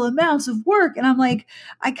incredible amounts of work. And I'm like,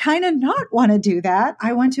 I kind of not want to do that.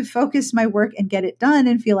 I want to focus my work and get it done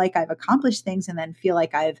and feel like I've accomplished things and then feel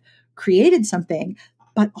like I've created something,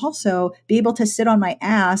 but also be able to sit on my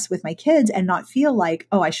ass with my kids and not feel like,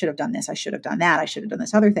 oh, I should have done this. I should have done that. I should have done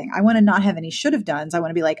this other thing. I want to not have any should have dones. I want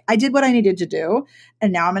to be like, I did what I needed to do.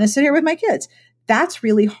 And now I'm going to sit here with my kids. That's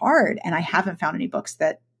really hard. And I haven't found any books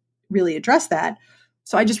that really address that.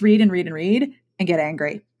 So I just read and read and read and get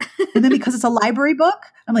angry. And then because it's a library book,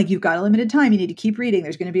 I'm like, you've got a limited time. You need to keep reading.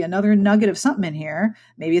 There's going to be another nugget of something in here.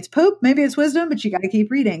 Maybe it's poop, maybe it's wisdom, but you got to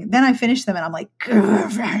keep reading. Then I finish them and I'm like,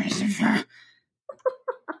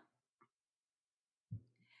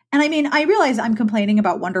 and I mean, I realize I'm complaining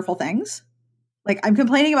about wonderful things. Like I'm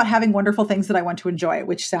complaining about having wonderful things that I want to enjoy,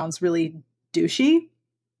 which sounds really douchey.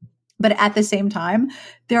 But at the same time,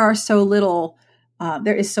 there are so little,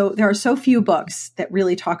 there are so few books that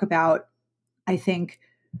really talk about, I think,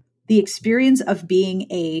 the experience of being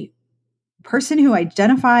a person who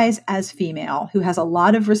identifies as female, who has a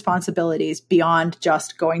lot of responsibilities beyond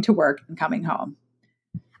just going to work and coming home.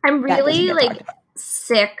 I'm really like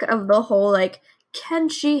sick of the whole like, can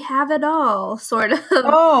she have it all sort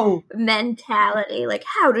of mentality. Like,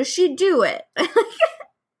 how does she do it?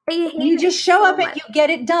 You just show up and you get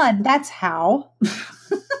it done. That's how.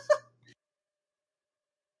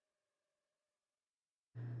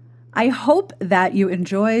 I hope that you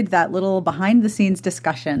enjoyed that little behind the scenes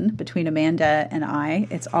discussion between Amanda and I.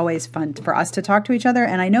 It's always fun for us to talk to each other.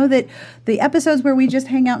 And I know that the episodes where we just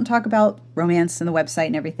hang out and talk about romance and the website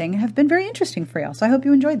and everything have been very interesting for you. So I hope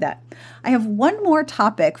you enjoyed that. I have one more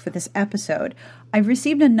topic for this episode. I've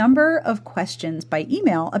received a number of questions by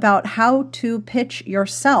email about how to pitch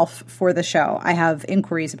yourself for the show. I have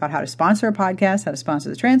inquiries about how to sponsor a podcast, how to sponsor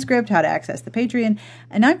the transcript, how to access the Patreon,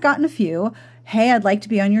 and I've gotten a few. Hey, I'd like to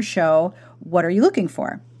be on your show. What are you looking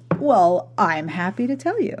for? Well, I'm happy to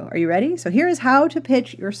tell you. Are you ready? So here is how to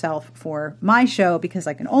pitch yourself for my show, because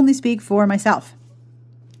I can only speak for myself.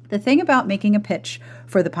 The thing about making a pitch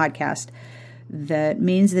for the podcast that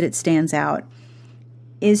means that it stands out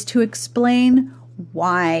is to explain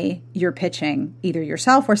why you're pitching either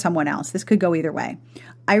yourself or someone else. This could go either way.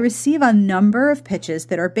 I receive a number of pitches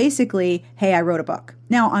that are basically, hey, I wrote a book.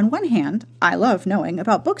 Now, on one hand, I love knowing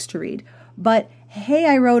about books to read, but hey,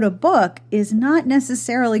 I wrote a book is not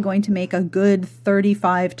necessarily going to make a good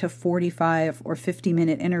 35 to 45 or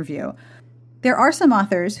 50-minute interview. There are some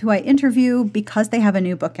authors who I interview because they have a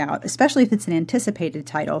new book out, especially if it's an anticipated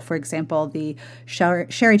title. For example, the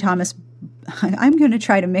Sherry Thomas. I'm going to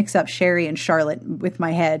try to mix up Sherry and Charlotte with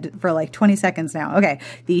my head for like 20 seconds now. Okay.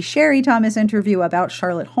 The Sherry Thomas interview about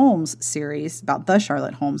Sherlock Holmes series, about the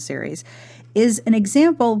Sherlock Holmes series, is an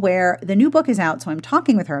example where the new book is out, so I'm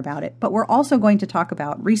talking with her about it, but we're also going to talk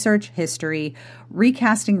about research, history,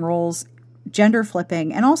 recasting roles, gender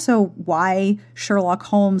flipping, and also why Sherlock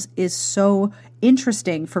Holmes is so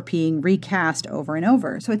interesting for being recast over and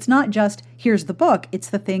over. So it's not just, here's the book, it's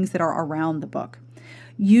the things that are around the book.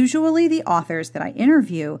 Usually the authors that I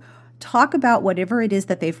interview talk about whatever it is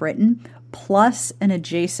that they've written, plus an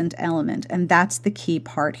adjacent element, and that's the key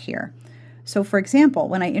part here. So, for example,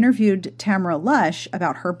 when I interviewed Tamara Lush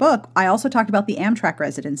about her book, I also talked about the Amtrak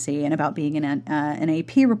residency and about being an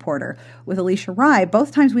AP reporter. With Alicia Rye,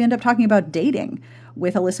 both times we end up talking about dating.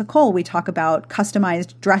 With Alyssa Cole, we talk about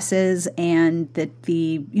customized dresses and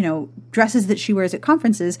the dresses that she wears at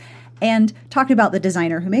conferences, and talked about the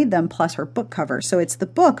designer who made them, plus her book cover. So it's the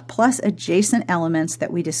book plus adjacent elements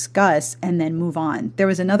that we discuss and then move on. There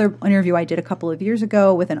was another interview I did a couple of years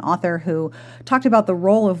ago with an author who talked about the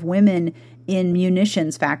role of women in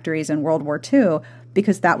munitions factories in World War II,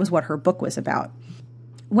 because that was what her book was about.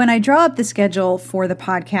 When I draw up the schedule for the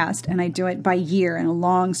podcast, and I do it by year in a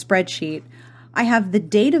long spreadsheet, I have the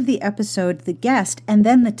date of the episode, the guest, and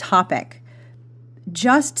then the topic.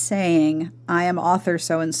 Just saying, I am author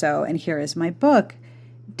so-and-so, and here is my book,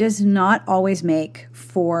 does not always make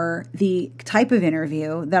for the type of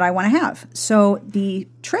interview that I want to have. So the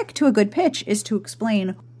trick to a good pitch is to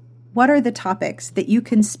explain what are the topics that you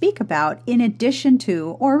can speak about in addition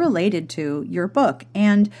to or related to your book.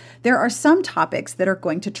 And there are some topics that are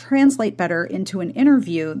going to translate better into an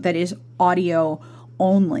interview that is audio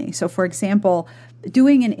only. So, for example,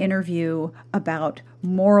 doing an interview about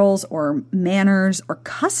morals or manners or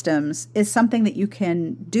customs is something that you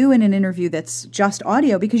can do in an interview that's just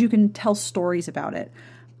audio because you can tell stories about it.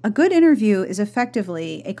 A good interview is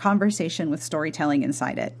effectively a conversation with storytelling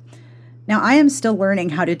inside it. Now, I am still learning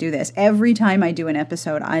how to do this. Every time I do an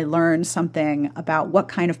episode, I learn something about what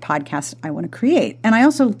kind of podcast I want to create. And I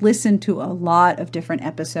also listen to a lot of different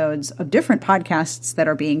episodes of different podcasts that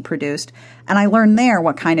are being produced. And I learn there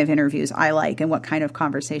what kind of interviews I like and what kind of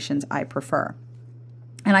conversations I prefer.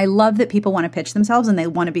 And I love that people want to pitch themselves and they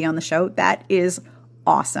want to be on the show. That is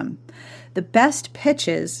awesome. The best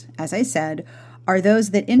pitches, as I said, are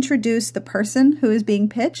those that introduce the person who is being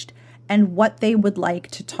pitched and what they would like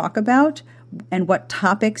to talk about and what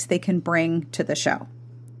topics they can bring to the show.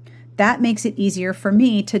 That makes it easier for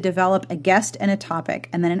me to develop a guest and a topic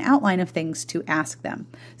and then an outline of things to ask them.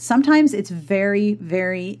 Sometimes it's very,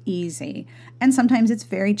 very easy, and sometimes it's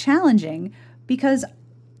very challenging because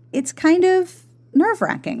it's kind of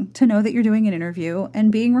nerve-wracking to know that you're doing an interview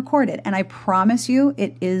and being recorded. And I promise you,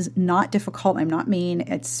 it is not difficult. I'm not mean.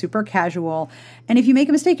 It's super casual. And if you make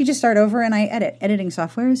a mistake, you just start over and I edit. Editing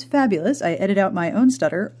software is fabulous. I edit out my own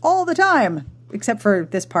stutter all the time, except for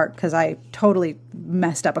this part because I totally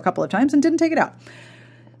messed up a couple of times and didn't take it out.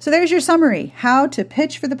 So there's your summary. How to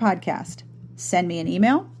pitch for the podcast. Send me an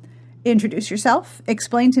email. Introduce yourself,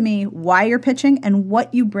 explain to me why you're pitching and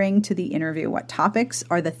what you bring to the interview. What topics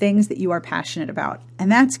are the things that you are passionate about?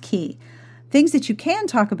 And that's key. Things that you can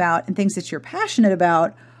talk about and things that you're passionate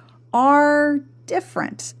about are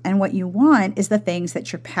different. And what you want is the things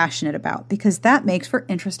that you're passionate about because that makes for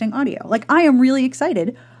interesting audio. Like I am really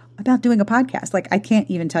excited about doing a podcast. Like, I can't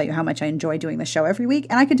even tell you how much I enjoy doing the show every week.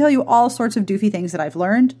 And I can tell you all sorts of doofy things that I've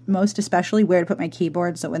learned, most especially where to put my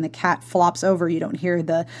keyboard so when the cat flops over, you don't hear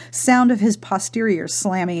the sound of his posterior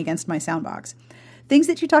slamming against my soundbox. Things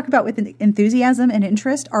that you talk about with enthusiasm and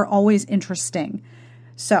interest are always interesting.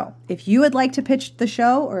 So if you would like to pitch the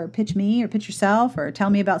show or pitch me or pitch yourself or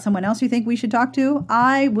tell me about someone else you think we should talk to,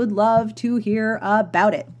 I would love to hear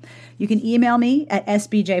about it. You can email me at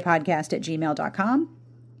sbjpodcast@gmail.com.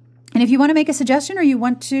 And if you want to make a suggestion or you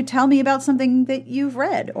want to tell me about something that you've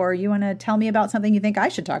read or you want to tell me about something you think I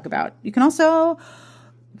should talk about, you can also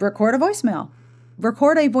record a voicemail.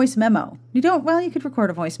 Record a voice memo. You could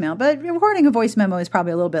record a voicemail, but recording a voice memo is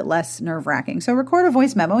probably a little bit less nerve-wracking. So record a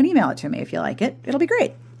voice memo and email it to me if you like it. It'll be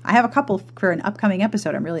great. I have a couple for an upcoming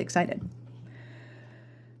episode. I'm really excited.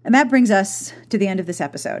 And that brings us to the end of this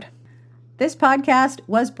episode. This podcast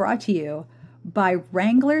was brought to you by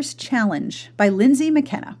Wrangler's Challenge by Lindsay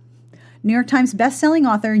McKenna. New York Times bestselling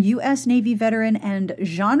author, U.S. Navy veteran, and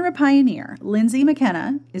genre pioneer, Lindsay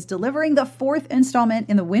McKenna is delivering the 4th installment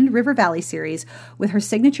in the Wind River Valley series. With her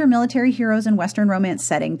signature military heroes and Western romance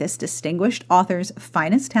setting, this distinguished author's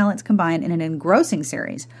finest talents combine in an engrossing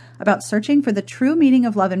series about searching for the true meaning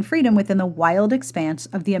of love and freedom within the wild expanse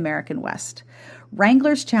of the American West.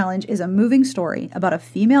 Wrangler's Challenge is a moving story about a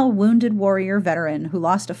female wounded warrior veteran who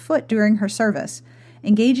lost a foot during her service,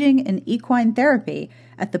 engaging in equine therapy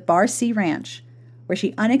at the Bar C Ranch, where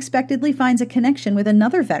she unexpectedly finds a connection with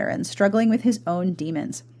another veteran struggling with his own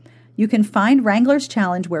demons. You can find Wrangler's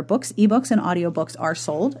Challenge where books, ebooks, and audiobooks are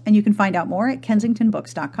sold, and you can find out more at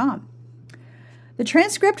kensingtonbooks.com. The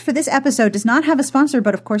transcript for this episode does not have a sponsor,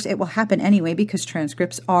 but of course it will happen anyway because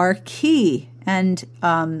transcripts are key, and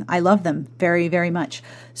I love them very, very much.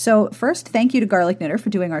 So first, thank you to Garlic Knitter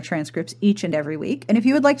for doing our transcripts each and every week. And if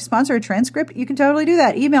you would like to sponsor a transcript, you can totally do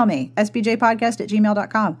that. Email me,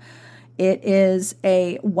 sbjpodcast@gmail.com. It is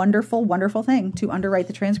a wonderful, wonderful thing to underwrite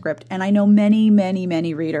the transcript. And I know many, many,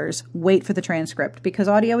 many readers wait for the transcript because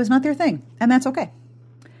audio is not their thing, and that's okay.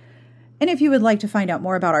 And if you would like to find out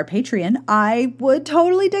more about our Patreon, I would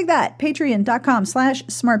totally dig that.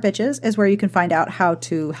 Patreon.com/smartbitches is where you can find out how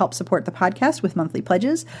to help support the podcast with monthly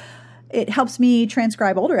pledges. It helps me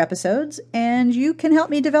transcribe older episodes, and you can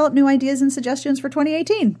help me develop new ideas and suggestions for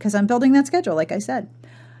 2018 because I'm building that schedule, like I said.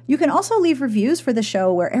 You can also leave reviews for the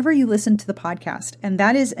show wherever you listen to the podcast, and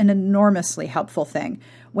that is an enormously helpful thing.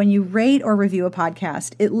 When you rate or review a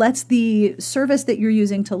podcast, it lets the service that you're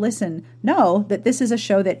using to listen know that this is a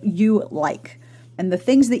show that you like. And the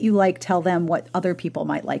things that you like tell them what other people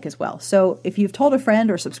might like as well. So if you've told a friend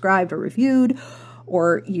or subscribed or reviewed,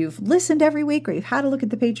 or you've listened every week, or you've had a look at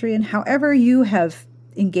the Patreon, however you have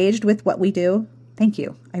engaged with what we do, thank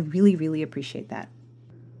you. I really, really appreciate that.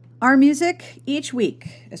 Our music each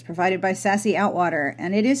week is provided by Sassy Outwater,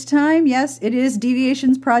 and it is time, yes, it is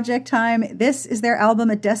Deviations Project time. This is their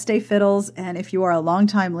album, Adeste Fiddles, and if you are a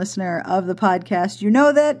longtime listener of the podcast, you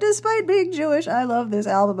know that despite being Jewish, I love this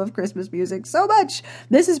album of Christmas music so much.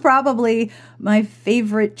 This is probably my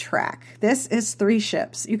favorite track. This is Three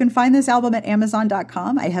Ships. You can find this album at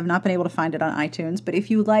Amazon.com. I have not been able to find it on iTunes, but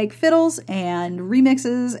if you like fiddles and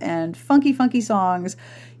remixes and funky, funky songs,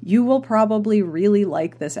 you will probably really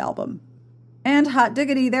like this album. And hot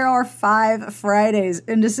diggity, there are 5 Fridays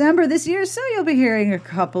in December this year, so you'll be hearing a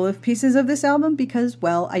couple of pieces of this album because,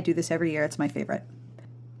 well, I do this every year. It's my favorite.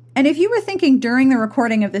 And if you were thinking during the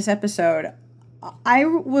recording of this episode, I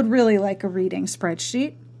would really like a reading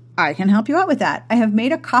spreadsheet, I can help you out with that. I have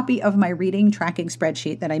made a copy of my reading tracking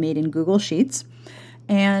spreadsheet that I made in Google Sheets.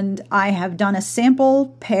 And I have done a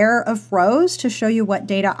sample pair of rows to show you what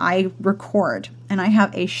data I record. And I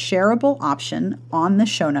have a shareable option on the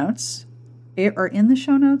show notes, or in the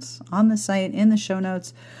show notes, on the site, in the show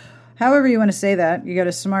notes. However you want to say that, you go to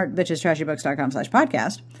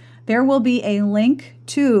smartbitchestrashybooks.com/podcast. There will be a link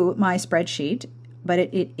to my spreadsheet, but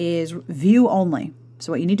it is view only.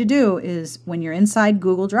 So what you need to do is when you're inside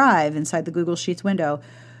Google Drive, inside the Google Sheets window,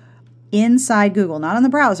 inside Google, not on the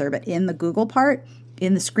browser, but in the Google part,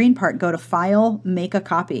 in the screen part, go to File, Make a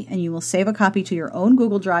Copy, and you will save a copy to your own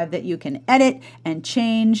Google Drive that you can edit and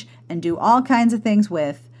change and do all kinds of things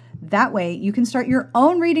with. That way, you can start your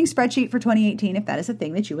own reading spreadsheet for 2018 if that is a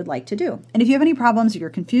thing that you would like to do. And if you have any problems or you're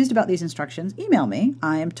confused about these instructions, email me.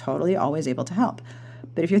 I am totally always able to help.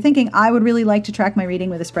 But if you're thinking, I would really like to track my reading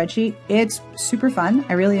with a spreadsheet, it's super fun.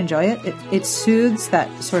 I really enjoy it. It soothes that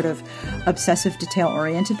sort of obsessive,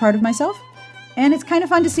 detail-oriented part of myself. And it's kind of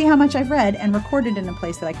fun to see how much I've read and recorded in a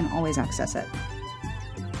place that I can always access it.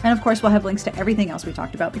 And of course, we'll have links to everything else we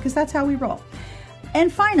talked about because that's how we roll. And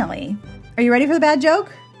finally, are you ready for the bad joke?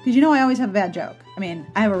 Because you know I always have a bad joke. I mean,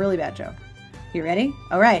 I have a really bad joke. You ready?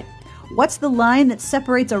 All right. What's the line that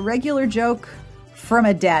separates a regular joke from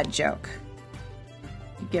a dad joke?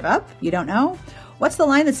 You give up? You don't know? What's the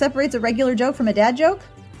line that separates a regular joke from a dad joke?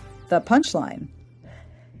 The punchline.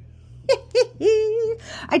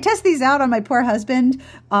 I test these out on my poor husband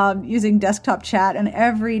using desktop chat, and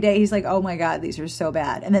every day he's like, oh my God, these are so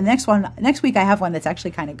bad. And then next week I have one that's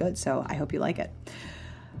actually kind of good, so I hope you like it.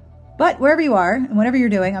 But wherever you are and whatever you're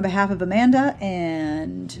doing, on behalf of Amanda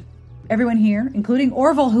and everyone here, including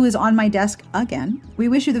Orville, who is on my desk again, we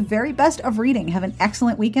wish you the very best of reading. Have an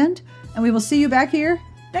excellent weekend, and we will see you back here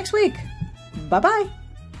next week. Bye-bye.